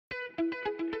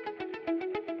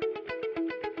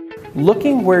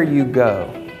Looking where you go,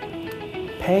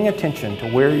 paying attention to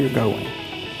where you're going,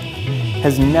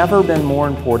 has never been more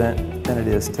important than it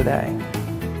is today.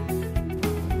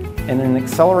 In an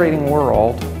accelerating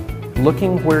world,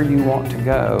 looking where you want to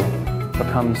go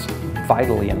becomes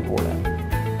vitally important.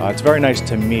 It's very nice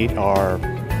to meet our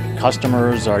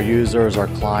customers, our users, our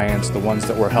clients, the ones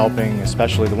that we're helping,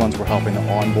 especially the ones we're helping to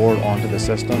onboard onto the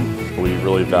system. We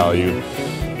really value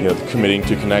committing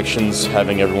to connections.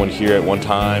 Having everyone here at one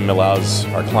time allows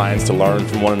our clients to learn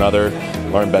from one another,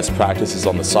 learn best practices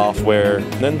on the software,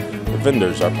 and then the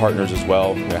vendors, our partners as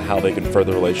well, how they can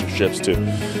further relationships to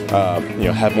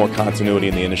have more continuity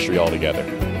in the industry altogether.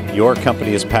 Your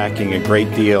company is packing a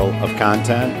great deal of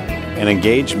content and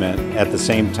engagement at the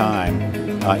same time,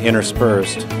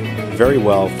 interspersed very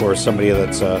well for somebody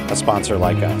that's a sponsor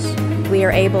like us. We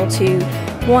are able to,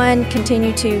 one,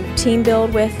 continue to team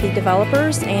build with the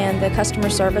developers and the customer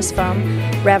service from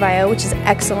Rev.io, which is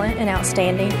excellent and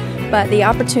outstanding, but the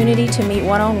opportunity to meet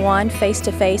one-on-one,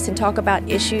 face-to-face, and talk about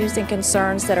issues and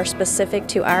concerns that are specific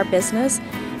to our business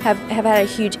have had a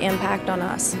huge impact on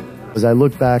us. As I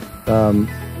look back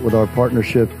with our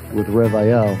partnership with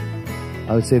Rev.io,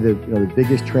 I would say that the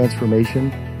biggest transformation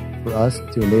for us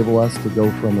to enable us to go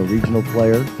from a regional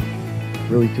player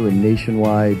really to a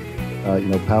nationwide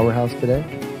powerhouse today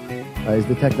is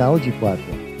the technology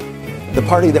platform. The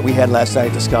party that we had last night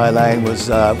at the Skyline was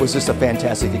just a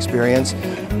fantastic experience.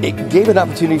 It gave an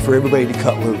opportunity for everybody to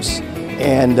cut loose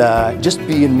and just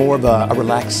be in more of a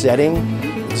relaxed setting.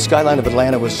 The Skyline of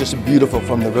Atlanta was just beautiful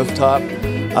from the rooftop.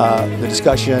 The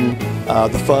discussion,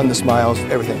 the fun, the smiles,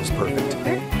 everything was perfect.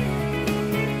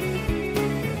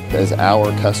 As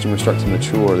our customers start to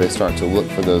mature, they start to look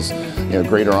for those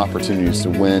greater opportunities to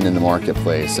win in the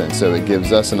marketplace. And so it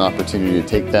gives us an opportunity to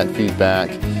take that feedback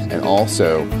and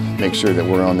also make sure that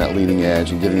we're on that leading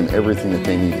edge and giving them everything that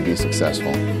they need to be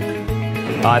successful.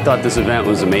 I thought this event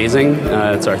was amazing.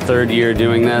 It's our third year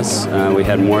doing this. We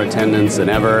had more attendance than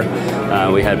ever.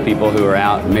 We had people who were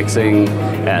out mixing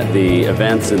at the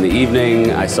events in the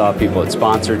evening. I saw people at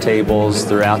sponsor tables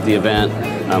throughout the event.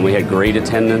 We had great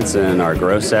attendance in our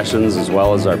growth sessions as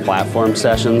well as our platform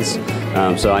sessions.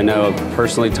 So I know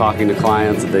personally talking to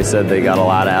clients that they said they got a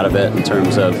lot out of it in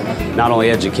terms of not only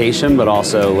education but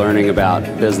also learning about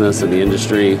business and the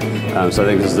industry. So I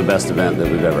think this is the best event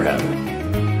that we've ever had.